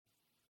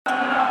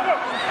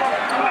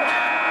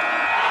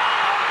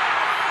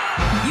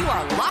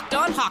Locked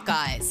On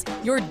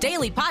Hawkeyes, your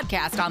daily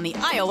podcast on the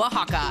Iowa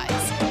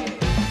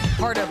Hawkeyes.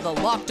 Part of the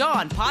Locked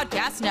On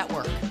Podcast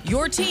Network,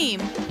 your team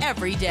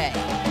every day.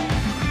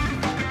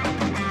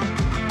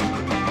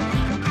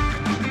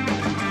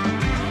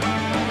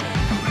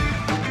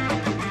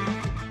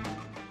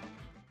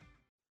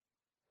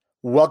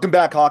 Welcome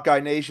back, Hawkeye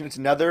Nation. It's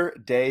another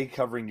day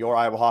covering your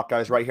Iowa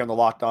Hawkeyes right here on the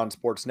Locked On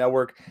Sports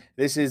Network.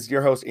 This is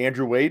your host,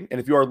 Andrew Wade. And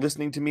if you are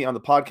listening to me on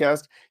the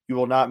podcast, you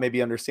will not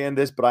maybe understand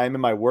this, but I am in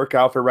my work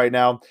outfit right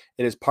now.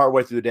 It is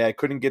partway through the day. I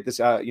couldn't get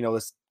this out,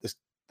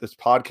 this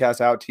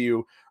podcast out to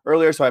you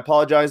earlier, so I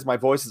apologize. My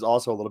voice is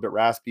also a little bit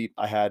raspy.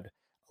 I had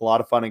a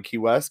lot of fun in Key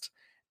West,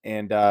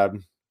 and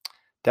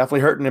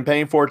definitely hurting and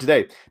paying for it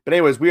today. But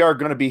anyways, we are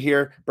going to be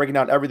here breaking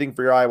down everything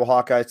for your Iowa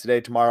Hawkeyes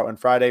today, tomorrow, and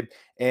Friday.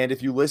 And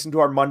if you listen to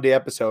our Monday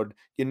episode,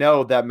 you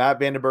know that Matt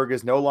Vandenberg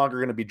is no longer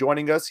going to be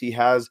joining us. He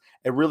has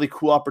a really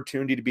cool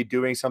opportunity to be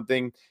doing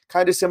something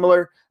kind of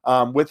similar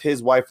with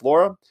his wife,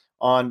 Laura,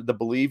 on the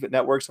Believe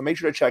Network. So make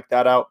sure to check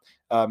that out.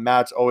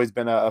 Matt's always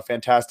been a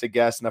fantastic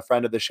guest and a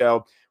friend of the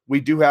show.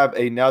 We do have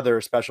another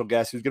special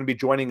guest who's going to be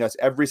joining us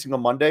every single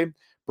Monday,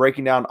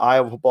 breaking down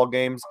Iowa football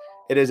games.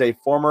 It is a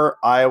former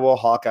Iowa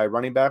Hawkeye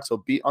running back, so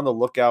be on the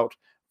lookout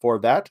for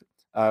that.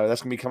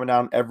 That's going to be coming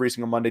down every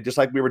single Monday, just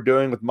like we were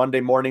doing with Monday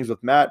mornings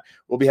with Matt.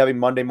 We'll be having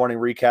Monday morning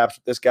recaps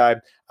with this guy.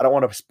 I don't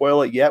want to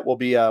spoil it yet. We'll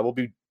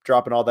be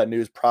dropping all that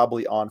news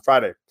probably on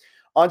Friday.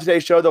 On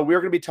today's show, though,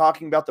 we're going to be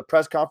talking about the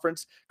press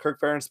conference.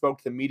 Kirk Ferentz spoke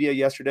to the media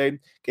yesterday,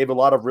 gave a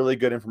lot of really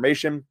good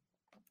information.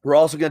 We're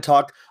also going to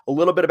talk a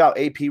little bit about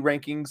AP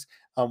rankings,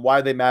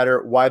 why they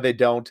matter, why they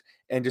don't,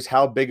 and just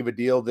how big of a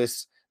deal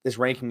this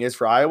ranking is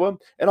for Iowa.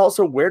 And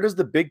also, where does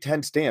the Big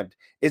Ten stand?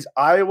 Is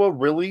Iowa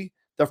really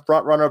the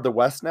front runner of the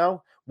West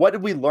now? What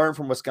did we learn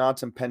from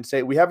Wisconsin, Penn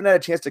State? We haven't had a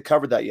chance to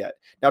cover that yet.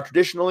 Now,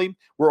 traditionally,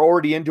 we're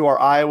already into our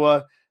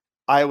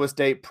Iowa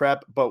State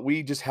prep, but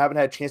we just haven't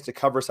had a chance to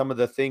cover some of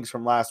the things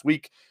from last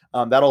week.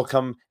 That'll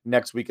come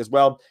next week as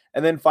well.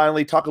 And then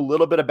finally, talk a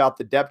little bit about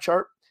the depth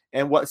chart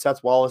and what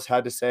Seth Wallace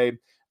had to say.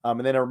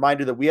 And then a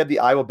reminder that we have the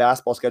Iowa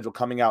basketball schedule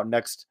coming out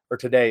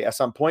today at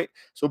some point.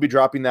 So we'll be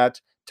dropping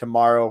that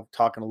tomorrow,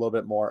 talking a little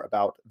bit more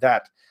about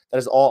that. That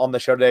is all on the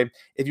show today.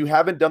 If you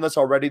haven't done this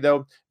already,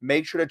 though,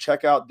 make sure to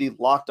check out the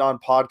Locked On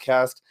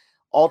Podcast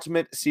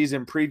Ultimate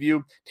Season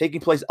Preview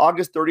taking place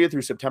August 30th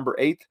through September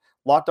 8th.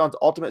 Locked On's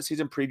Ultimate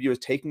Season Preview is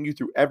taking you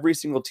through every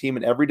single team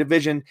in every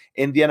division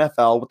in the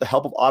NFL with the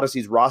help of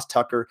Odyssey's Ross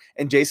Tucker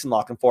and Jason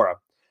Lockenfora.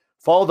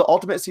 Follow the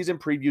Ultimate Season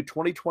Preview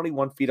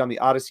 2021 feed on the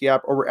Odyssey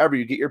app or wherever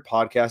you get your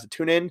podcast to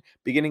tune in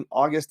beginning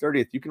August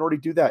 30th. You can already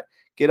do that.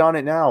 Get on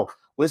it now.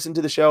 Listen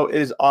to the show.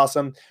 It is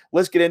awesome.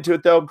 Let's get into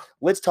it, though.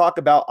 Let's talk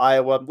about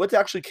Iowa. Let's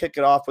actually kick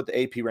it off with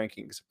the AP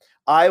rankings.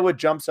 Iowa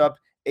jumps up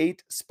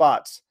 8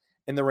 spots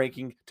in the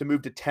ranking to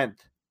move to 10th.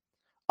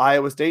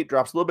 Iowa State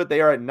drops a little bit.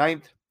 They are at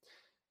 9th.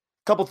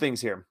 Couple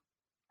things here.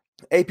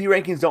 AP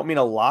rankings don't mean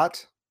a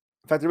lot.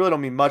 In fact, they really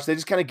don't mean much. They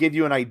just kind of give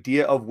you an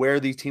idea of where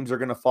these teams are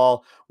going to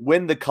fall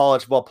when the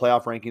college football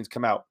playoff rankings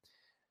come out.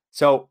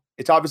 So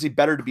it's obviously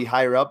better to be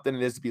higher up than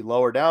it is to be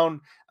lower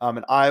down.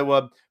 And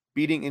Iowa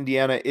beating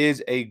Indiana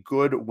is a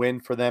good win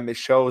for them. It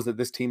shows that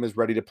this team is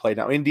ready to play.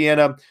 Now,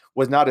 Indiana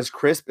was not as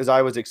crisp as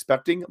I was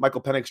expecting.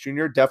 Michael Penix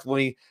Jr.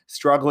 definitely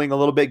struggling a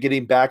little bit,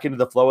 getting back into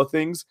the flow of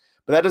things.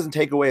 But that doesn't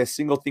take away a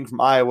single thing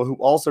from Iowa, who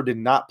also did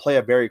not play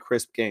a very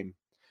crisp game.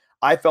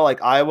 I felt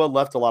like Iowa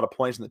left a lot of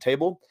points on the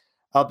table.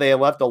 They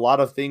left a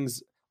lot of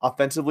things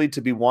offensively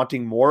to be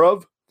wanting more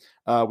of.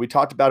 We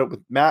talked about it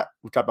with Matt.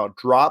 We talked about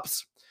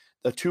drops,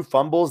 the 2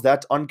 fumbles.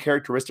 That's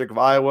uncharacteristic of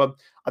Iowa.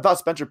 I thought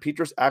Spencer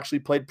Petras actually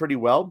played pretty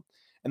well,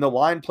 and the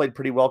line played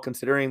pretty well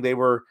considering they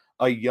were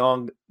a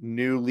young,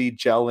 newly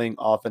gelling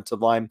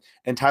offensive line.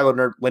 And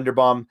Tyler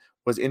Linderbaum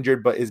was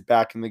injured, but is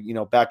back in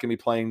to be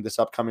playing this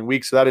upcoming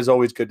week. So that is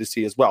always good to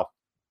see as well.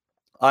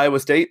 Iowa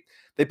State,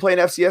 they play an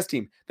FCS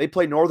team. They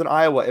play Northern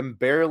Iowa and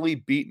barely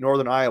beat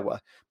Northern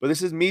Iowa. But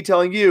this is me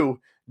telling you,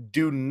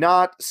 do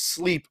not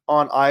sleep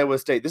on Iowa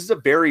State. This is a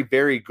very,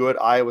 very good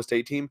Iowa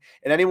State team.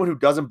 And anyone who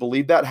doesn't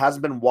believe that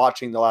hasn't been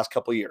watching the last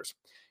couple of years.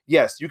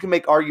 Yes, you can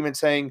make arguments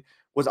saying,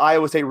 was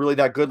Iowa State really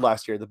that good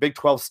last year? The Big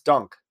 12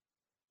 stunk.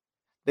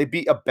 They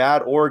beat a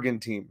bad Oregon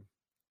team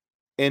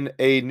in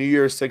a New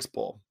Year's Six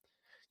Bowl.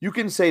 You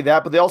can say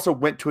that, but they also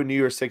went to a New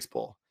Year's Six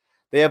Bowl.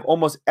 They have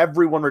almost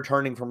everyone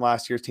returning from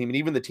last year's team, and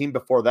even the team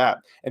before that.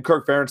 And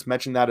Kirk Ferentz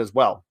mentioned that as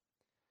well.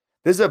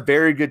 This is a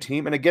very good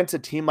team, and against a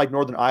team like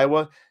Northern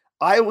Iowa,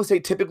 Iowa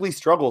State typically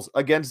struggles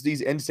against these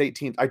in-state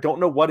teams. I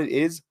don't know what it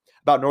is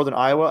about Northern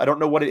Iowa. I don't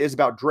know what it is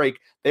about Drake.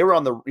 They were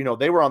on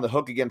the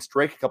hook against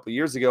Drake a couple of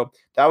years ago.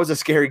 That was a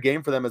scary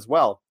game for them as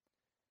well.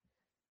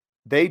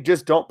 They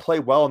just don't play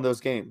well in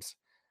those games.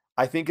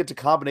 I think it's a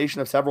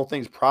combination of several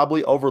things,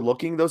 probably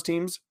overlooking those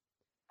teams,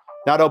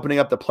 not opening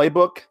up the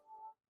playbook.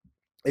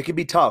 It can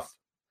be tough.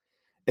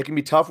 It can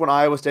be tough when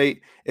Iowa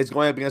State is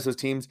going up against those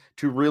teams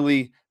to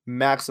really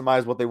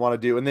maximize what they want to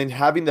do. And then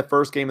having the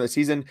first game of the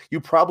season,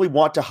 you probably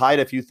want to hide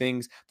a few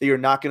things that you're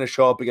not going to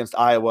show up against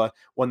Iowa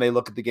when they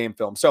look at the game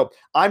film. So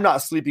I'm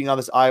not sleeping on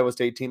this Iowa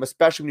State team,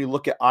 especially when you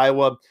look at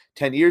Iowa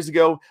 10 years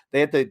ago.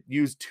 They had to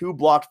use 2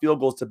 blocked field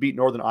goals to beat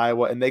Northern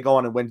Iowa, and they go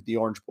on and win the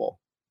Orange Bowl.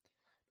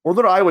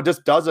 Northern Iowa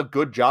just does a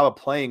good job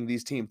of playing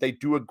these teams. They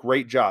do a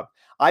great job.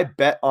 I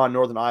bet on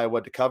Northern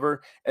Iowa to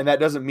cover, and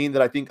that doesn't mean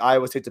that I think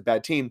Iowa State's a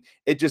bad team.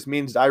 It just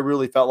means I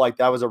really felt like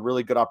that was a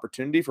really good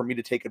opportunity for me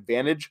to take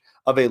advantage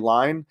of a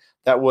line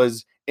that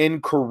was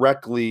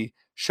incorrectly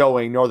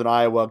showing Northern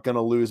Iowa going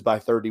to lose by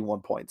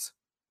 31 points.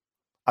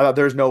 I thought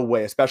there's no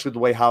way, especially the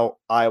way how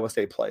Iowa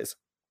State plays.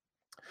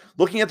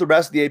 Looking at the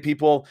rest of the AP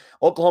poll,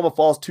 Oklahoma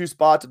falls 2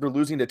 spots after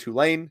losing to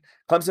Tulane.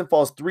 Clemson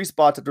falls 3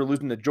 spots after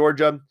losing to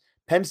Georgia.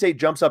 Penn State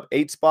jumps up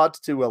 8 spots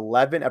to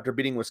 11 after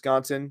beating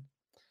Wisconsin.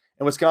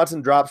 And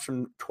Wisconsin drops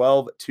from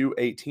 12 to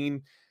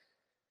 18.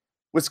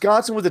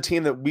 Wisconsin was a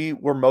team that we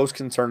were most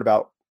concerned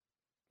about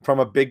from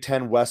a Big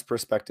Ten West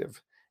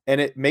perspective. And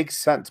it makes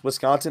sense.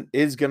 Wisconsin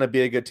is going to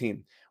be a good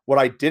team. What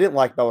I didn't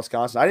like about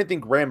Wisconsin, I didn't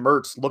think Graham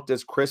Mertz looked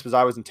as crisp as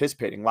I was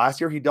anticipating.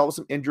 Last year, he dealt with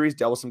some injuries,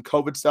 dealt with some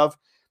COVID stuff.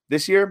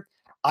 This year,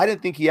 I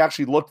didn't think he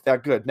actually looked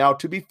that good. Now,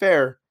 to be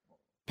fair,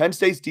 Penn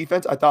State's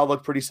defense, I thought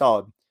looked pretty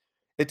solid.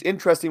 It's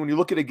interesting when you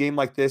look at a game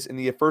like this and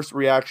the first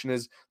reaction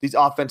is these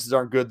offenses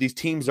aren't good, these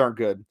teams aren't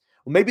good.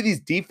 Well, maybe these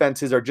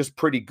defenses are just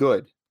pretty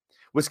good.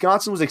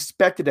 Wisconsin was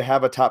expected to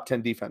have a top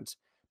 10 defense.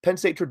 Penn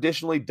State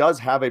traditionally does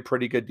have a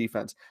pretty good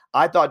defense.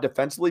 I thought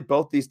defensively,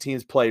 both these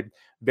teams played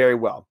very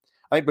well.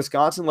 I think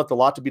Wisconsin left a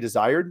lot to be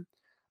desired. I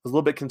was a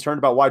little bit concerned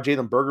about why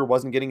Jalen Berger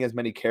wasn't getting as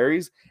many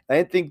carries. I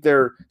didn't think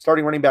their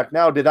starting running back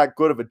now did that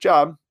good of a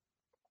job.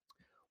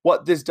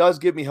 What this does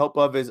give me hope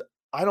of is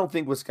I don't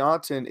think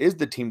Wisconsin is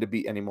the team to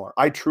beat anymore.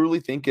 I truly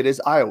think it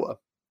is Iowa.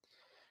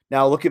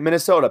 Now look at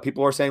Minnesota.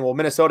 People are saying, well,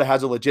 Minnesota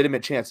has a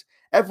legitimate chance.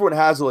 Everyone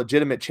has a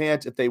legitimate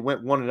chance if they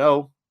went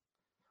 1-0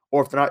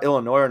 or if they're not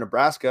Illinois or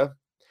Nebraska.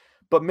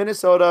 But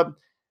Minnesota,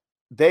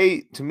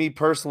 they, to me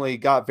personally,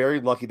 got very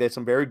lucky. They had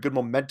some very good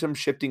momentum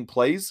shifting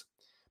plays,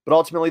 but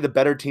ultimately the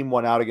better team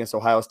won out against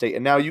Ohio State.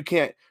 And now you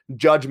can't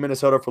judge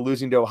Minnesota for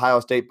losing to Ohio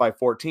State by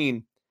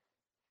 14.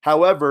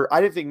 However, I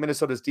didn't think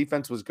Minnesota's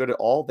defense was good at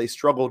all. They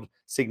struggled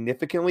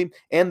significantly,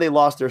 and they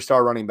lost their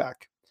star running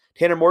back.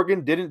 Tanner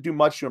Morgan didn't do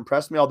much to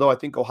impress me, although I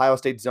think Ohio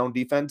State's zone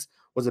defense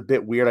was a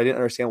bit weird. I didn't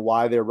understand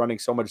why they were running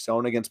so much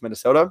zone against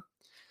Minnesota.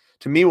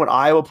 To me, when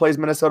Iowa plays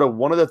Minnesota,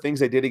 one of the things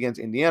they did against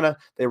Indiana,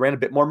 they ran a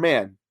bit more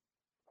man.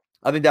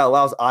 I think that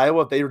allows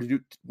Iowa, if they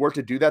were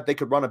to do that, they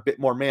could run a bit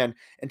more man,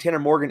 and Tanner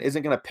Morgan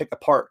isn't going to pick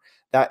apart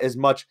that as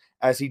much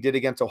as he did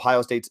against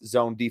Ohio State's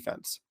zone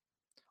defense.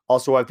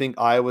 Also, I think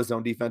Iowa's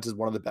zone defense is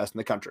one of the best in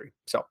the country.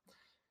 So,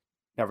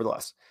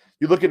 nevertheless,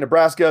 you look at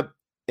Nebraska,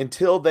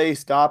 until they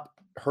stop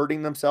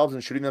hurting themselves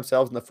and shooting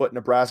themselves in the foot,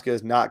 Nebraska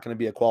is not going to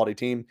be a quality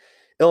team.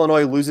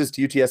 Illinois loses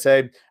to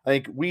UTSA. I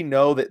think we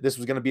know that this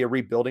was going to be a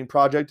rebuilding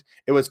project.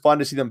 It was fun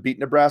to see them beat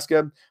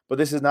Nebraska, but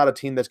this is not a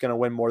team that's going to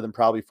win more than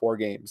probably 4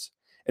 games.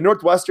 And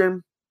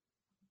Northwestern,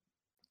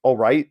 all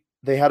right,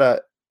 they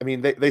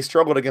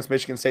struggled against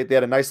Michigan State. They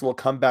had a nice little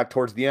comeback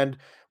towards the end.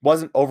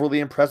 Wasn't overly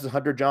impressed with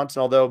Hunter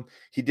Johnson, although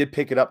he did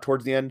pick it up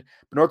towards the end.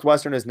 But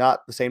Northwestern is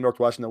not the same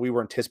Northwestern that we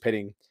were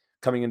anticipating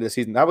coming into the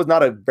season. That was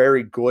not a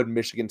very good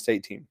Michigan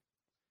State team.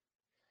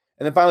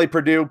 And then finally,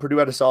 Purdue. Purdue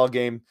had a solid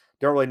game.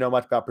 Don't really know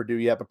much about Purdue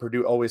yet, but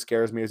Purdue always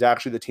scares me. It was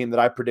actually the team that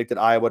I predicted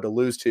Iowa to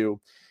lose to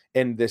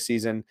in this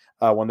season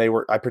when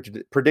I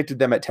predicted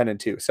them at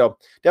 10-2. So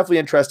definitely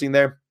interesting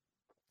there.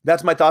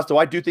 That's my thoughts, though.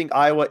 I do think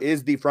Iowa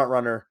is the front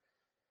runner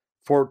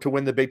to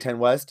win the Big Ten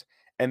West.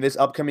 And this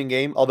upcoming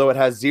game, although it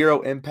has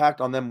zero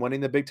impact on them winning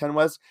the Big Ten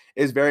West,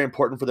 is very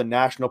important for the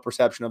national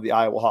perception of the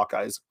Iowa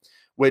Hawkeyes,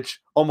 which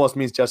almost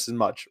means just as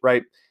much,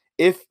 right?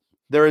 If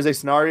there is a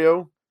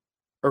scenario,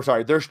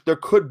 there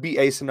could be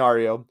a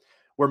scenario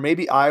where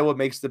maybe Iowa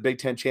makes the Big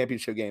Ten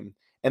championship game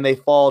and they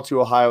fall to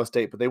Ohio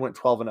State, but they went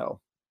 12-0.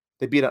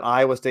 They beat an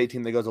Iowa State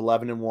team that goes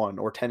 11-1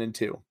 or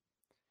 10-2.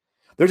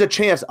 There's a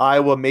chance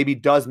Iowa maybe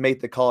does make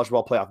the college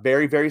football playoff.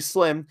 Very, very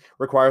slim,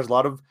 requires a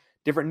lot of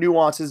different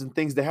nuances and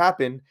things to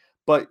happen,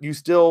 but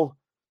this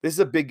is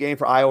a big game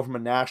for Iowa from a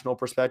national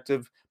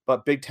perspective,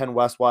 but Big Ten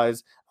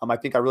West-wise, I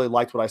think I really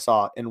liked what I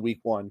saw in week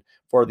 1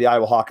 for the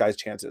Iowa Hawkeyes'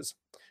 chances.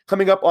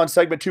 Coming up on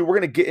segment 2, we're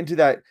going to get into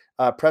that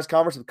press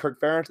conference with Kirk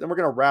Ferentz, and we're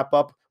going to wrap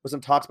up with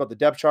some talks about the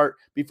depth chart.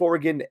 Before we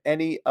get into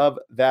any of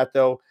that,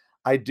 though,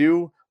 I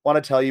do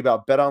want to tell you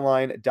about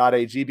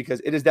betonline.ag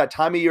because it is that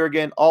time of year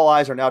again. All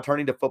eyes are now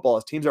turning to football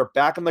as teams are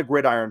back on the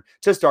gridiron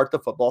to start the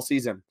football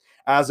season.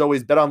 As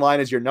always, BetOnline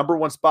is your number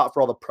one spot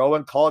for all the pro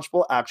and college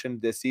football action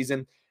this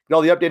season. Get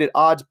all the updated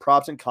odds,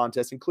 props, and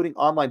contests, including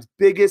online's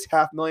biggest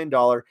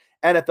 $500,000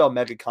 NFL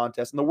Mega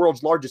Contest and the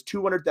world's largest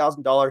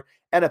 $200,000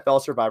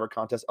 NFL Survivor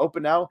Contest.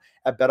 Open now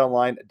at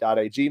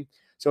betonline.ag.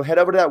 So head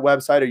over to that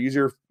website or use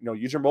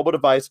your mobile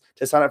device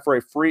to sign up for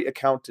a free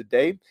account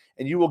today,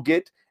 and you will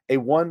get a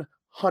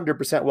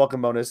 100%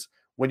 welcome bonus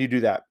when you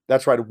do that.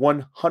 That's right,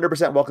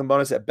 100% welcome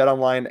bonus at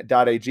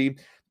betonline.ag.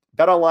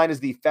 BetOnline is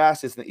the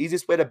fastest and the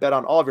easiest way to bet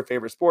on all of your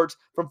favorite sports,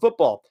 from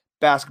football,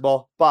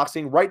 basketball,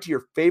 boxing, right to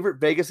your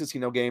favorite Vegas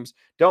casino games.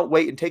 Don't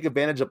wait and take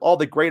advantage of all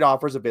the great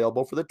offers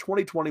available for the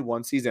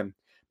 2021 season.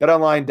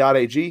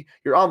 BetOnline.ag,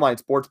 your online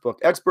sportsbook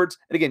experts.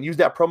 And again, use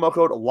that promo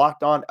code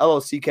LOCKEDON,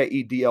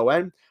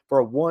 LOCKEDON,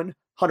 for a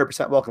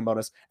 100% welcome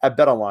bonus at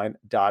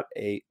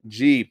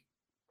betonline.ag.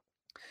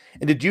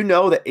 And did you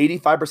know that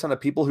 85%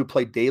 of people who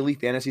play daily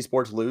fantasy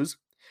sports lose?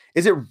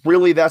 Is it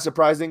really that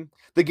surprising?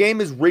 The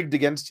game is rigged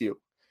against you.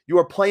 You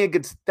are playing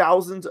against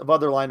thousands of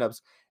other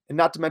lineups, and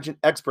not to mention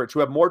experts who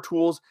have more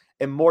tools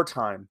and more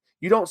time.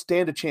 You don't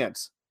stand a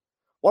chance.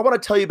 Well, I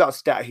want to tell you about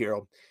Stat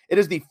Hero. It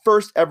is the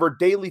first ever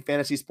daily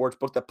fantasy sports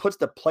book that puts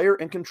the player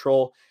in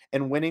control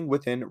and winning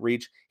within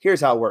reach. Here's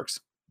how it works.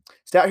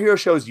 Stat Hero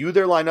shows you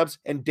their lineups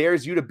and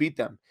dares you to beat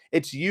them.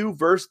 It's you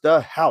versus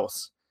the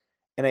house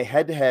in a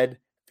head-to-head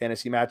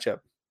fantasy matchup.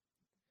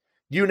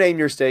 You name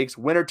your stakes,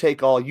 winner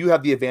take all, you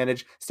have the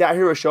advantage. Stat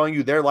Hero is showing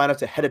you their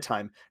lineups ahead of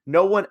time.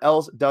 No one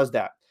else does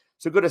that.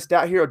 So go to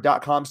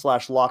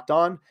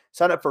stathero.com/lockedon,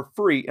 sign up for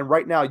free, and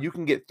right now you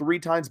can get 3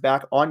 times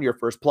back on your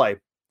first play.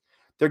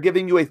 They're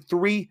giving you a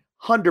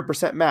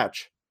 300%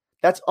 match.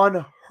 That's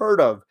unheard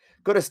of.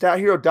 Go to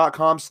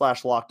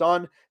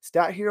stathero.com/lockedon,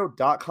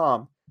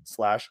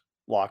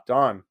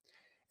 stathero.com/lockedon.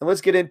 And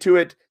let's get into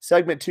it.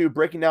 Segment 2,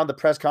 breaking down the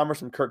press conference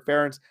from Kirk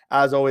Ferentz.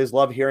 As always,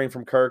 love hearing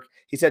from Kirk.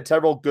 He said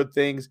several good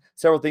things,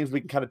 several things we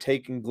can kind of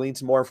take and glean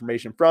some more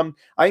information from.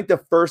 I think the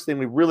first thing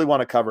we really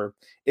want to cover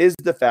is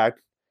the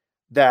fact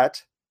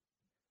that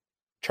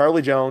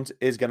Charlie Jones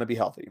is going to be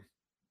healthy.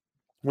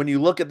 When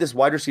you look at this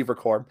wide receiver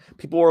core,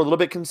 people were a little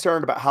bit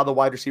concerned about how the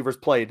wide receivers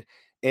played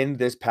in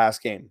this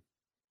past game.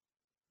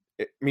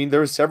 I mean, there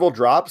were several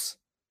drops.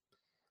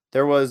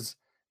 There was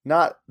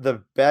not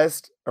the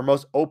best or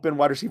most open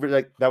wide receivers.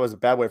 Like, that was a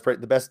bad way for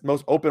it. The best,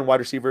 most open wide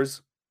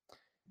receivers.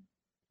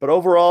 But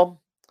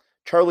overall,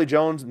 Charlie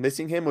Jones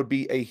missing him would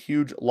be a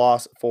huge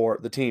loss for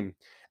the team.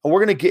 And we're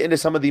going to get into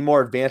some of the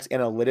more advanced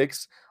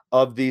analytics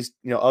of these,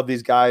 of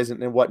these guys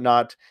and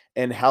whatnot,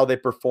 and how they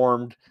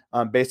performed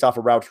based off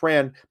of routes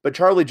ran. But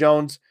Charlie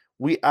Jones,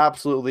 we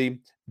absolutely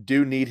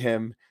do need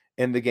him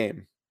in the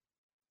game.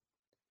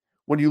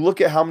 When you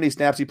look at how many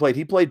snaps he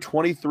played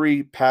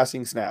 23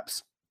 passing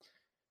snaps.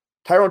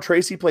 Tyrone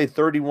Tracy played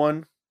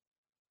 31.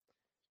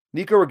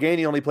 Nico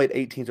Reganey only played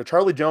 18. So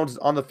Charlie Jones is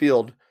on the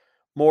field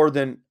more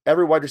than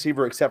every wide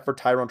receiver except for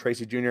Tyrone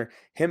Tracy Jr.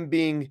 Him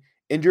being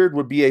injured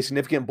would be a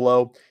significant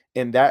blow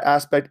in that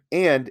aspect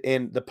and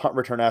in the punt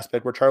return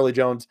aspect, where Charlie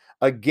Jones,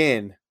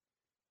 again,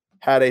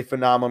 had a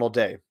phenomenal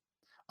day.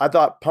 I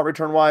thought punt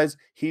return-wise,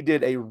 he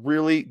did a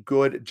really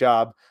good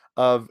job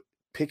of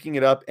picking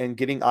it up and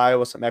getting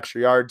Iowa some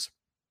extra yards.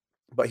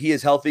 But he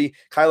is healthy.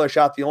 Kyler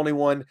Schott, the only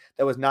one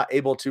that was not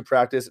able to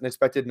practice and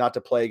expected not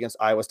to play against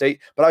Iowa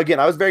State. But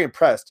again, I was very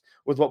impressed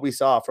with what we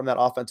saw from that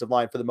offensive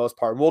line for the most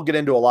part. And we'll get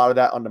into a lot of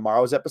that on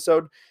tomorrow's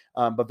episode,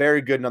 but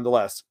very good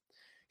nonetheless.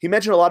 He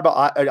mentioned a lot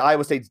about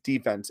Iowa State's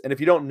defense. And if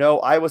you don't know,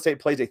 Iowa State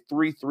plays a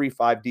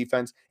 3-3-5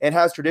 defense and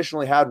has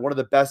traditionally had one of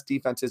the best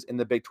defenses in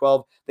the Big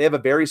 12. They have a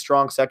very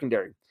strong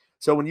secondary.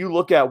 So when you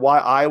look at why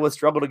Iowa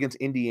struggled against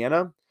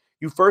Indiana,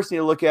 you first need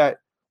to look at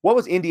what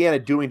was Indiana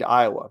doing to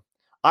Iowa.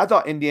 I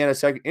thought Indiana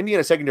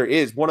secondary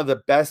is one of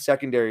the best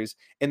secondaries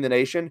in the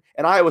nation,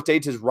 and Iowa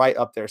State's is right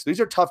up there. So these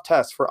are tough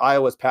tests for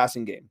Iowa's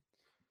passing game.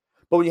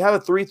 But when you have a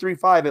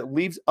 3-3-5, it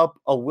leaves up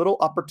a little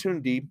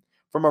opportunity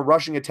from a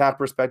rushing attack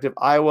perspective.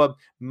 Iowa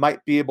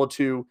might be able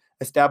to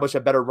establish a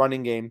better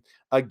running game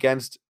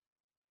against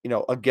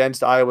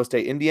Iowa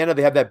State. Indiana,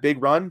 they have that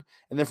big run,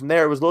 and then from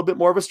there, it was a little bit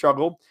more of a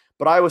struggle.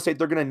 But Iowa State,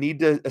 they're going to need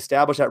to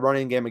establish that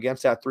running game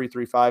against that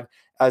 3-3-5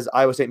 as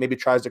Iowa State maybe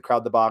tries to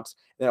crowd the box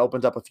and it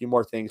opens up a few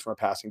more things from a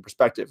passing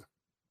perspective.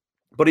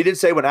 But he did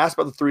say, when asked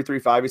about the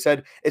 3-3-5, he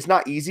said, it's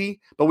not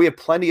easy, but we have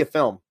plenty of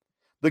film.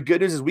 The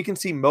good news is we can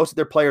see most of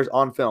their players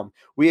on film.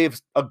 We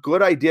have a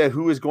good idea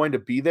who is going to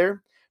be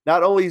there.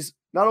 Not always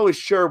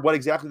sure what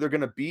exactly they're going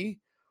to be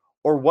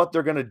or what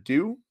they're going to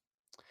do,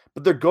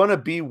 but they're going to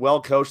be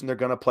well coached and they're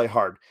going to play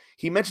hard.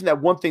 He mentioned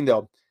that one thing,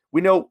 though. We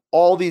know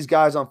all these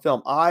guys on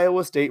film.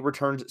 Iowa State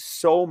returns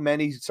so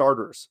many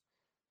starters.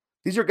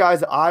 These are guys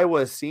that Iowa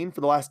has seen for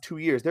the last 2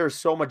 years. There is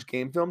so much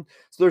game film,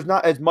 so there's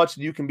not as much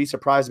that you can be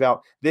surprised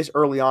about this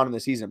early on in the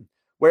season.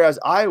 Whereas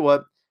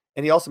Iowa,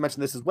 and he also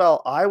mentioned this as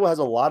well, Iowa has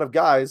a lot of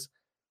guys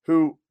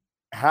who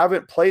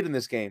haven't played in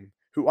this game,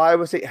 who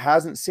Iowa State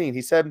hasn't seen.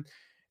 He said,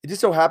 it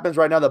just so happens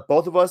right now that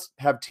both of us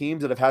have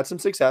teams that have had some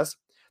success.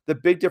 The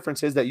big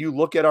difference is that you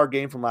look at our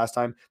game from last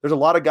time, there's a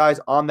lot of guys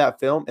on that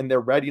film in their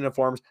red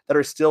uniforms that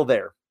are still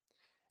there.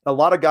 And a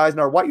lot of guys in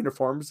our white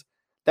uniforms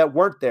that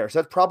weren't there. So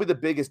that's probably the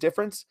biggest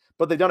difference,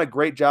 but they've done a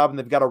great job and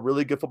they've got a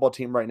really good football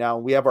team right now.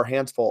 And we have our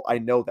hands full. I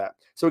know that.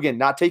 So again,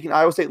 not taking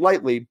Iowa State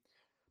lightly,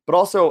 but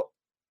also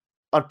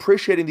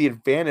appreciating the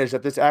advantage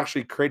that this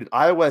actually created.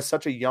 Iowa is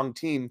such a young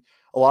team.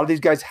 A lot of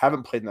these guys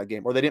haven't played in that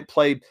game or they didn't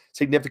play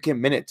significant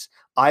minutes.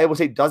 Iowa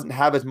State doesn't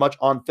have as much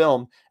on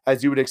film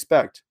as you would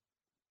expect.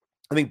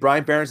 I think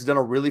Brian Ferentz has done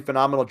a really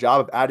phenomenal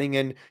job of adding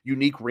in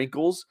unique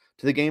wrinkles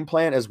to the game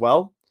plan as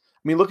well.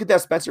 I mean, look at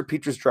that Spencer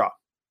Petras drop.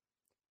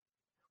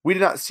 We did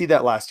not see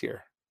that last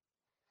year.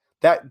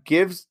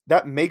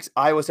 that makes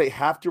Iowa State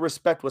have to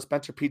respect what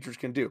Spencer Petras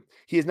can do.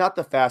 He is not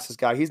the fastest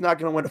guy. He's not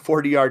going to win a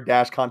 40-yard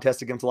dash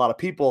contest against a lot of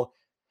people.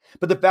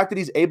 But the fact that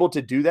he's able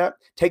to do that,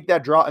 take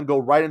that draw and go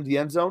right into the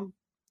end zone,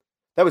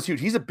 that was huge.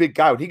 He's a big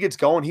guy. When he gets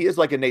going, he is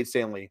like a Nate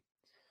Stanley.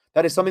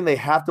 That is something they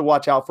have to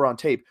watch out for on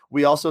tape.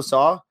 We also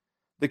saw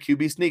the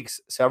QB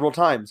sneaks several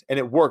times, and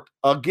it worked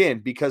again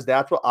because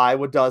that's what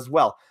Iowa does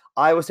well.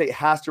 Iowa State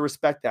has to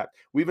respect that.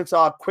 We even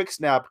saw a quick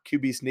snap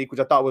QB sneak, which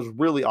I thought was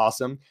really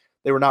awesome.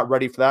 They were not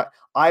ready for that.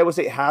 Iowa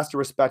State has to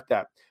respect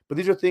that. But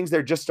these are things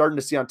they're just starting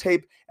to see on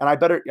tape, and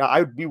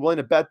I'd be willing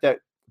to bet that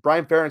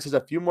Brian Ferentz has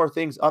a few more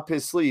things up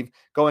his sleeve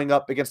going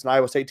up against an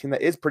Iowa State team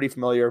that is pretty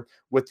familiar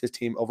with this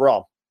team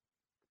overall.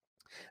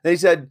 Then he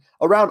said,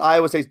 around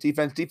Iowa State's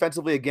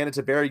defensively, again, it's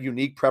a very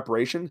unique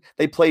preparation.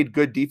 They played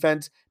good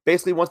defense.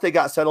 Basically, once they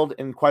got settled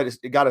and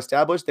got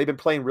established, they've been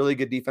playing really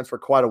good defense for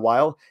quite a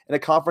while in a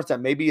conference that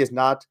maybe is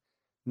not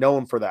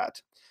known for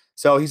that.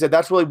 So he said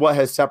that's really what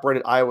has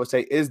separated Iowa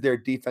State is their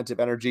defensive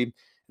energy. And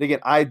again,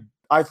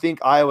 I think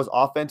Iowa's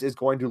offense is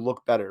going to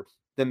look better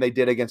than they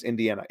did against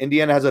Indiana.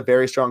 Indiana has a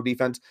very strong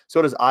defense.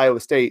 So does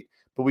Iowa State,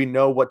 but we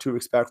know what to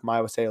expect from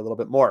Iowa State a little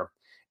bit more.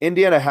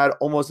 Indiana had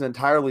almost an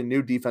entirely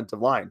new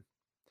defensive line.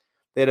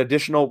 They had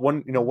additional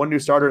one new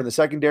starter in the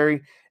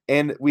secondary,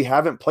 and we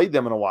haven't played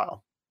them in a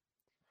while.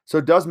 So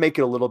it does make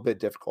it a little bit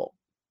difficult.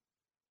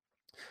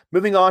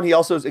 Moving on, he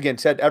also, again,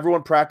 said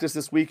everyone practiced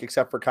this week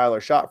except for Kyler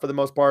Schott for the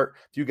most part.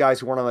 A few guys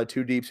who weren't on the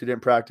two deeps who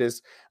didn't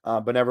practice,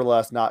 but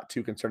nevertheless, not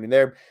too concerning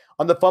there.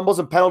 On the fumbles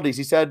and penalties,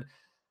 he said,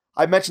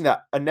 I mentioned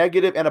that, a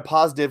negative and a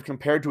positive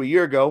compared to a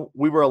year ago.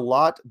 We were a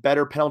lot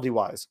better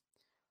penalty-wise.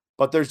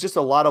 But there's just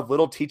a lot of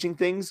little teaching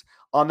things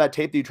on that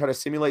tape that you try to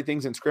simulate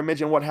things in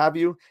scrimmage and what have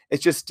you.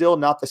 It's just still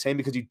not the same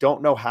because you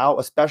don't know how,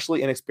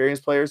 especially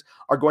inexperienced players,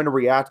 are going to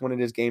react when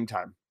it is game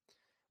time,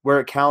 where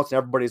it counts and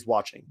everybody's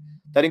watching.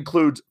 That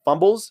includes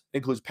fumbles, it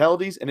includes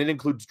penalties, and it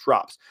includes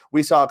drops.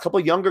 We saw a couple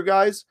younger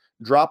guys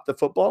drop the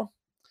football,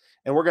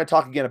 and we're going to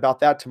talk again about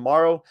that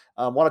tomorrow.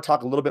 I want to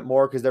talk a little bit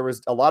more because there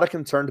was a lot of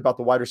concern about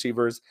the wide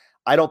receivers.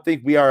 I don't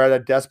think we are at a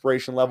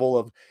desperation level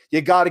of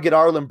you got to get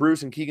Arlen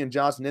Bruce and Keegan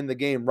Johnson in the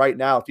game right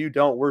now. If you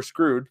don't, we're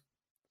screwed.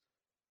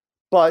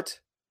 But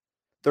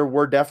there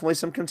were definitely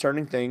some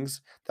concerning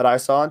things that I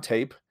saw on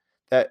tape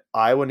that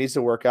Iowa needs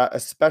to work at,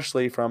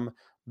 especially from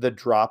the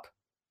drop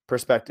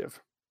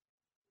perspective.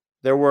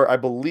 There were, I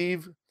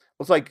believe,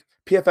 looks like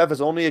PFF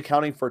is only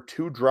accounting for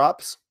 2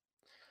 drops.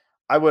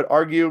 I would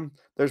argue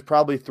there's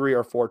probably 3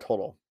 or 4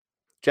 total.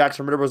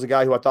 Jackson Ritter was a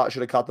guy who I thought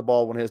should have caught the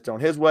ball when his thrown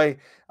his way.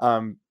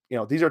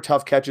 These are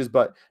tough catches,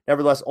 but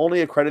nevertheless, only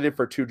accredited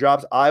for 2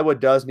 drops. Iowa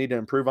does need to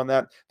improve on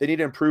that. They need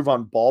to improve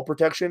on ball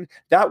protection.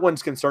 That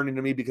one's concerning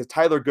to me because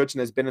Tyler Goodson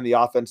has been in the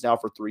offense now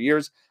for 3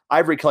 years.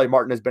 Ivory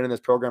Kelly-Martin has been in this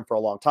program for a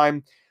long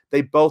time.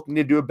 They both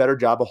need to do a better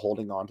job of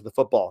holding on to the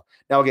football.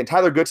 Now, again,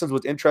 Tyler Goodson's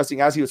was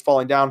interesting. As he was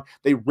falling down,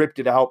 they ripped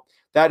it out.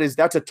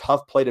 That's a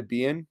tough play to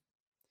be in.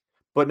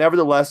 But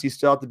nevertheless, you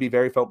still have to be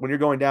very focused. When you're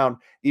going down,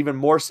 even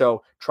more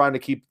so, trying to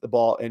keep the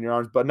ball in your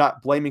arms, but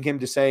not blaming him,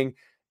 just saying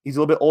he's a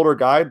little bit older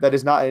guy. That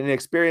is not an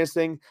inexperienced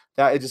thing.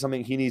 That is just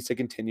something he needs to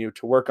continue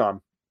to work on.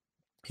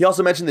 He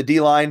also mentioned the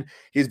D-line.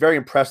 He's very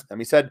impressed with them.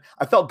 He said,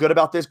 I felt good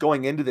about this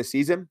going into the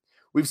season.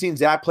 We've seen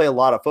Zach play a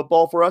lot of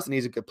football for us, and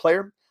he's a good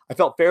player. I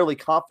felt fairly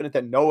confident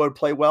that Noah would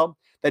play well,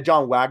 that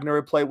John Wagner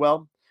would play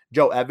well,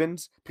 Joe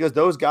Evans, because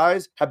those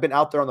guys have been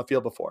out there on the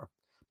field before.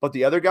 But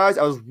the other guys,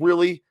 I was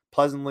really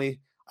pleasantly,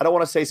 I don't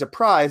want to say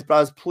surprised, but I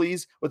was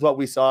pleased with what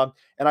we saw,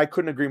 and I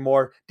couldn't agree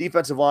more.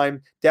 Defensive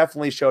line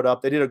definitely showed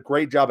up. They did a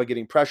great job of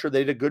getting pressure.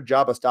 They did a good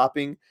job of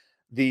stopping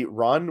the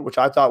run, which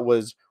I thought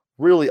was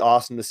really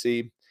awesome to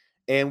see.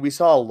 And we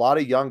saw a lot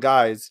of young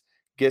guys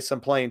get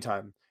some playing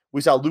time.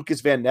 We saw Lucas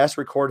Van Ness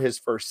record his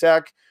first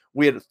sack.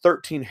 We had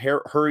 13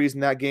 hurries in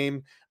that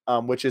game,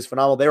 which is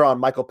phenomenal. They were on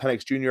Michael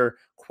Penix Jr.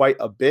 quite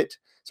a bit.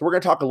 So we're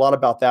going to talk a lot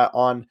about that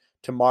on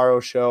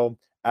tomorrow's show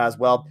as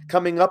well.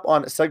 Coming up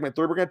on segment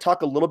 3, we're going to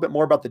talk a little bit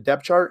more about the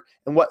depth chart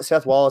and what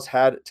Seth Wallace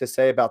had to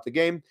say about the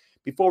game.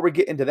 Before we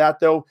get into that,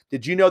 though,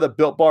 did you know that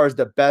Built Bar is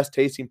the best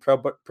tasting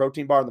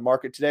protein bar on the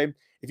market today?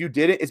 If you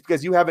didn't, it's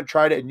because you haven't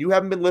tried it and you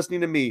haven't been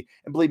listening to me.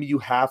 And believe me, you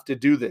have to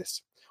do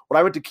this. When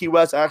I went to Key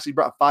West, I actually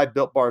brought 5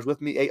 Built Bars with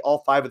me, ate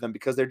all 5 of them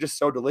because they're just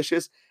so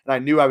delicious, and I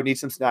knew I would need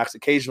some snacks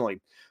occasionally.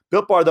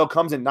 Built Bar, though,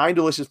 comes in 9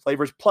 delicious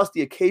flavors, plus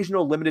the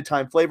occasional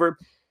limited-time flavor.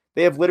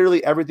 They have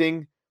literally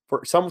everything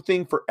for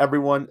something for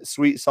everyone,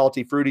 sweet,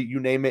 salty, fruity, you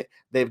name it,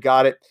 they've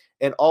got it.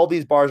 And all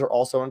these bars are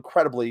also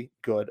incredibly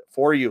good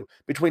for you.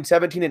 Between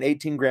 17 and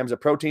 18 grams of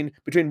protein,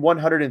 between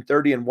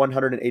 130 and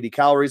 180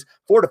 calories,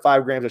 4 to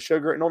 5 grams of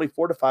sugar, and only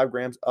 4 to 5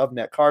 grams of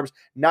net carbs.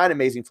 9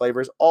 amazing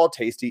flavors, all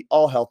tasty,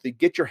 all healthy.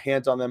 Get your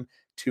hands on them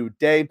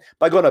today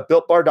by going to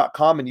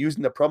BuiltBar.com and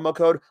using the promo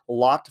code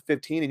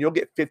LOCKED15, and you'll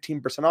get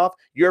 15% off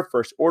your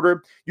first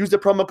order. Use the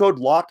promo code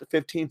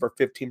LOCKED15 for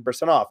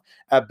 15% off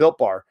at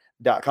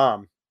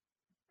BuiltBar.com.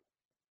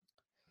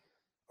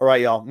 All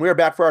right, y'all. We are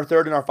back for our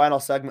third and our final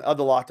segment of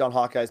the Locked On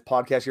Hawkeyes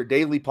podcast, your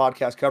daily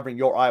podcast covering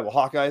your Iowa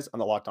Hawkeyes on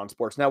the Locked On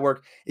Sports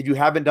Network. If you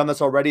haven't done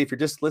this already, if you're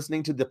just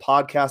listening to the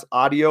podcast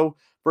audio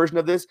version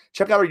of this,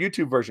 check out our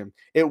YouTube version.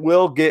 It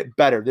will get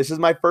better. This is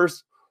my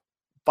first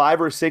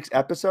 5 or 6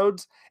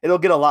 episodes. It'll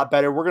get a lot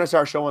better. We're going to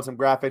start showing some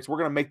graphics. We're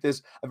going to make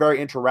this a very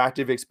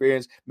interactive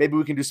experience. Maybe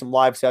we can do some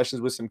live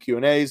sessions with some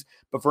Q&As.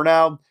 But for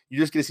now, you're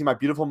just going to see my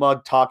beautiful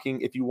mug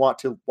talking. If you want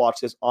to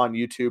watch this on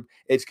YouTube,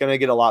 it's going to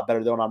get a lot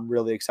better, though, and I'm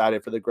really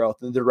excited for the growth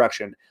and the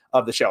direction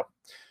of the show.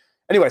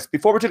 Anyways,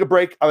 before we took a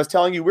break, I was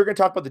telling you we're going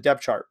to talk about the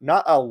depth chart.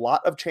 Not a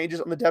lot of changes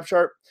on the depth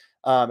chart,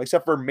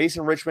 except for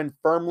Mason Richman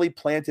firmly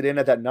planted in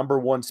at that number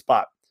 1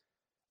 spot.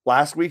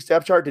 Last week's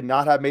depth chart did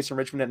not have Mason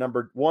Richman at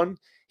number 1.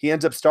 He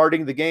ends up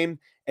starting the game,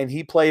 and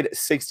he played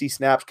 60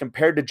 snaps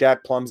compared to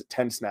Jack Plum's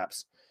 10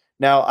 snaps.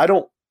 Now, I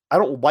don't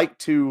like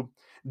to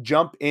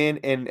jump in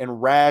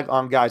and rag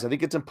on guys. I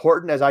think it's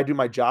important, as I do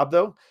my job,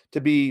 though, to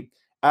be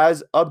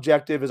as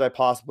objective as I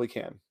possibly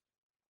can.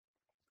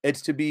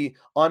 It's to be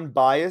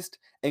unbiased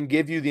and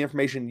give you the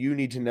information you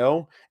need to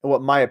know and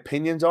what my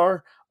opinions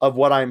are of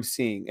what I'm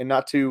seeing, and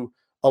not to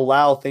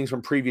allow things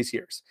from previous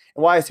years.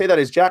 And why I say that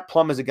is Jack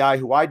Plum is a guy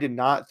who I did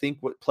not think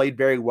played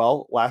very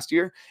well last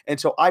year. And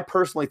so I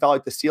personally felt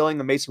like the ceiling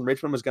of Mason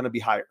Richman was going to be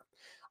higher.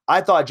 I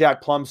thought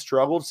Jack Plum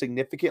struggled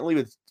significantly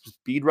with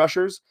speed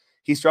rushers.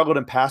 He struggled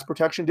in pass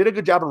protection, did a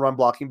good job in run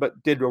blocking,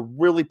 but did a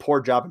really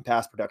poor job in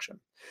pass protection.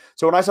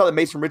 So when I saw that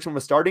Mason Richman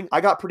was starting,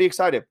 I got pretty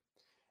excited.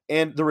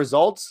 And the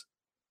results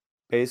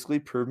basically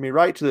proved me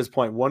right to this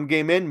point. 1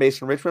 game in,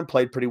 Mason Richman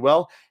played pretty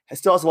well.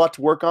 Still has a lot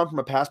to work on from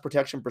a pass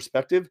protection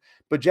perspective,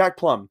 but Jack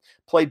Plum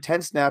played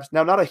 10 snaps.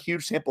 Now, not a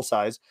huge sample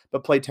size,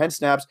 but played 10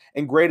 snaps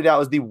and graded out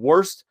as the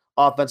worst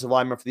offensive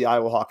lineman for the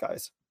Iowa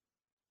Hawkeyes.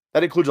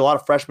 That includes a lot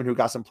of freshmen who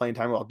got some playing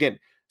time. Well, again,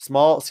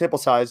 small sample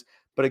size,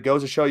 but it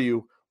goes to show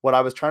you what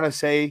I was trying to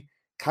say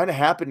kind of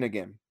happened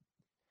again.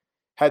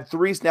 Had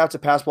 3 snaps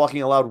of pass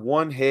blocking, allowed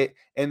 1 hit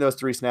in those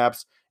 3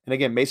 snaps. And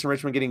again, Mason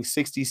Richman getting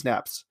 60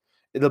 snaps.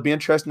 It'll be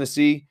interesting to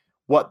see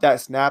what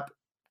that snap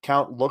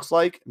count looks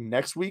like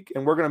next week,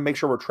 and we're going to make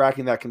sure we're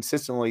tracking that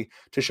consistently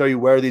to show you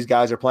where these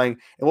guys are playing.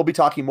 And we'll be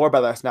talking more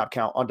about that snap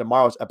count on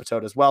tomorrow's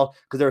episode as well,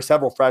 because there are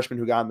several freshmen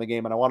who got in the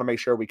game, and I want to make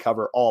sure we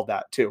cover all of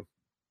that too.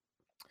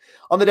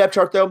 On the depth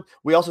chart, though,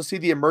 we also see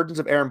the emergence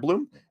of Aaron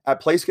Bloom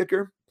at place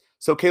kicker.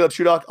 So Caleb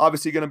Shudock,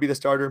 obviously going to be the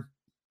starter,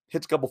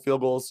 hits a couple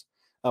field goals.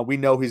 We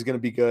know he's going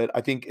to be good. I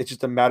think it's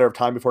just a matter of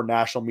time before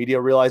national media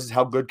realizes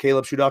how good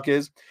Caleb Shudock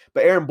is.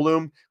 But Aaron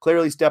Bloom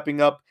clearly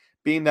stepping up,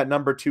 being that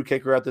number 2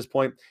 kicker at this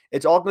point.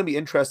 It's all going to be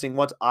interesting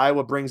once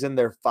Iowa brings in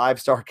their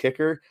 5-star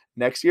kicker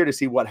next year to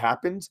see what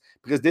happens,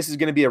 because this is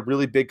going to be a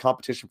really big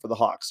competition for the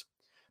Hawks.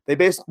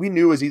 We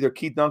knew it was either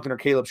Keith Duncan or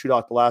Caleb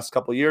Shudock the last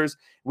couple of years.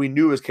 We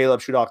knew it was Caleb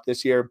Shudock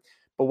this year.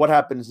 But what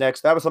happens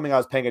next? That was something I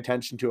was paying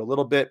attention to a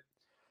little bit.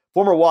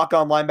 Former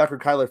walk-on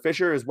linebacker Kyler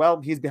Fisher as well.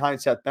 He's behind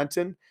Seth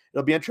Benson.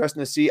 It'll be interesting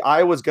to see.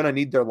 Iowa's going to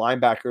need their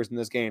linebackers in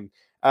this game,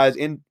 as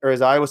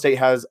Iowa State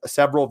has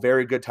several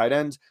very good tight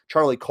ends.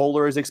 Charlie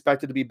Kohler is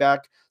expected to be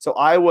back. So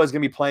Iowa is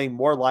going to be playing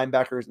more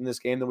linebackers in this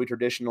game than we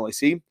traditionally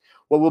see.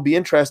 What will be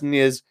interesting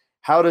is,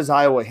 how does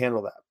Iowa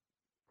handle that?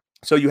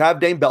 So you have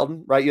Dane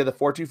Belton, right? You have the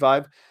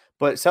 4-2-5.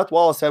 But Seth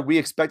Wallace said we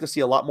expect to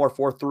see a lot more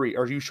 4-3,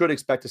 or you should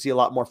expect to see a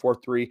lot more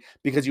 4-3,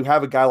 because you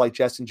have a guy like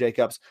Justin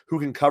Jacobs who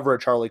can cover a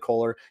Charlie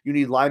Kohler. You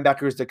need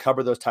linebackers to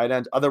cover those tight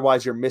ends.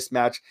 Otherwise, you're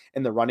mismatched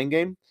in the running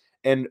game.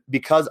 And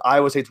because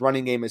Iowa State's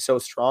running game is so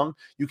strong,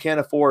 you can't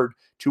afford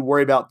to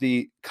worry about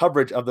the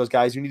coverage of those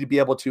guys. You need to be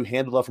able to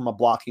handle it from a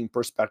blocking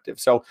perspective.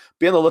 So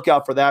be on the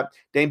lookout for that.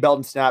 Dane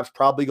Belton snaps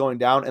probably going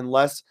down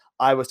unless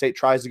Iowa State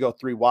tries to go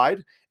 3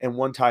 wide and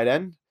 1 tight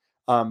end.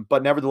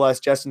 But nevertheless,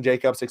 Justin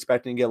Jacobs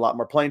expecting to get a lot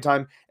more playing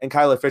time, and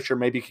Kyler Fisher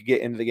maybe could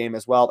get into the game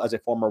as well as a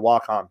former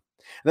walk-on. And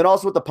then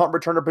also with the punt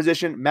returner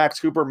position, Max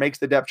Cooper makes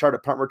the depth chart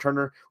at punt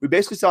returner. We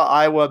basically saw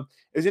Iowa.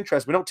 It was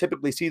interesting. We don't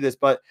typically see this,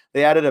 but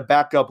they added a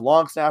backup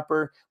long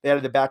snapper. They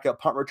added a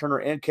backup punt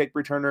returner and kick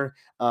returner.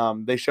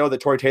 They show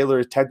that Tory Taylor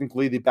is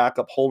technically the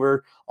backup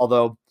holder,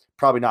 although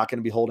probably not going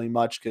to be holding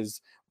much because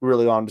we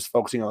really are just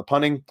focusing on the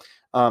punting.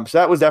 So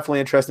that was definitely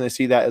interesting to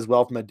see that as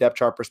well from a depth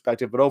chart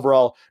perspective. But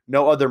overall,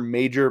 no other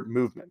major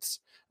movements.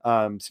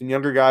 Some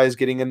younger guys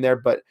getting in there,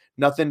 but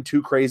nothing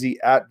too crazy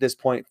at this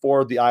point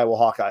for the Iowa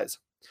Hawkeyes.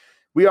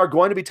 We are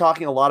going to be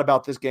talking a lot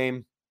about this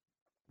game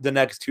the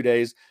next 2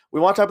 days.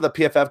 We want to talk about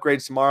the PFF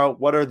grades tomorrow.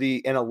 What are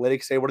the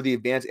analytics say? What are the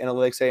advanced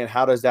analytics say? And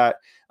how does that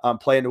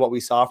play into what we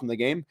saw from the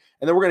game?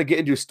 And then we're going to get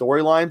into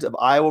storylines of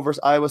Iowa versus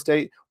Iowa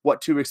State,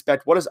 what to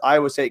expect. What is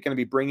Iowa State going to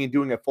be bringing,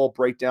 doing a full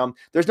breakdown.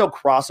 There's no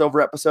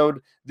crossover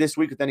episode this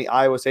week with any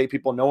Iowa State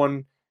people. No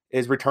one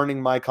is returning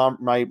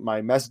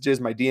my messages,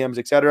 my DMs,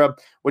 etc.,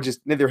 which is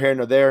neither here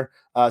nor there.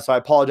 So I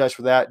apologize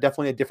for that.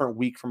 Definitely a different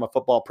week from a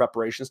football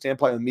preparation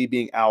standpoint with me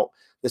being out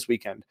this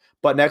weekend.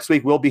 But next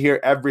week, we'll be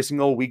here every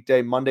single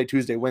weekday, Monday,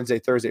 Tuesday, Wednesday,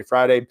 Thursday,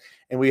 Friday.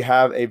 And we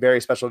have a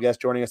very special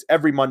guest joining us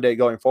every Monday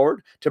going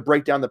forward to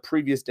break down the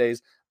previous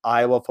day's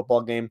Iowa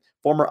football game,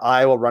 former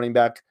Iowa running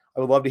back. I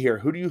would love to hear,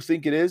 who do you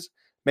think it is?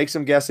 make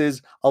some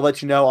guesses. I'll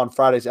let you know on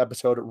Friday's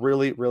episode.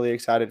 Really, really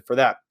excited for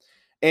that.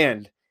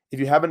 And if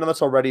you haven't done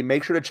this already,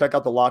 make sure to check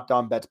out the Locked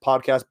On Bets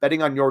podcast.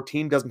 Betting on your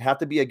team doesn't have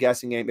to be a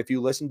guessing game if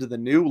you listen to the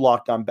new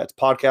Locked On Bets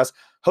podcast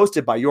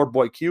hosted by your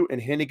boy Q and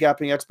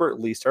handicapping expert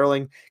Lee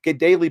Sterling. Get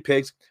daily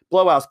picks,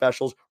 blowout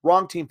specials,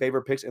 wrong team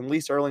favorite picks, and Lee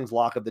Sterling's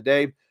lock of the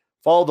day.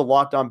 Follow the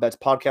Locked On Bets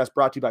podcast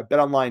brought to you by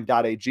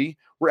betonline.ag,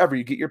 wherever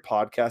you get your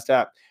podcast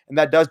app. And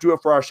that does do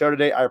it for our show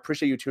today. I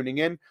appreciate you tuning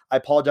in. I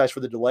apologize for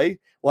the delay.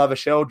 We'll have a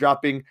show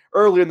dropping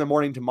earlier in the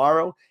morning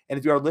tomorrow. And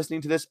if you are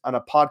listening to this on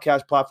a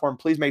podcast platform,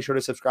 please make sure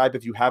to subscribe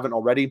if you haven't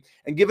already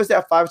and give us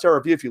that 5-star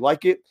review if you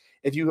like it.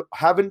 If you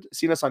haven't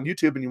seen us on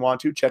YouTube and you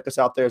want to, check us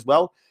out there as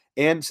well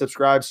and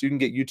subscribe so you can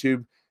get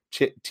YouTube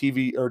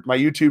TV or my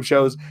YouTube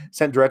shows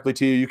sent directly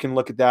to you. You can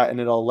look at that and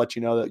it'll let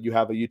you know that you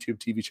have a YouTube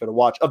TV show to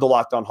watch of the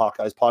Locked On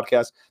Hawkeyes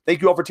podcast.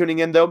 Thank you all for tuning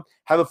in, though.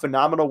 Have a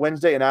phenomenal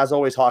Wednesday. And as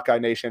always, Hawkeye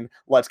Nation,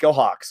 let's go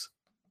Hawks.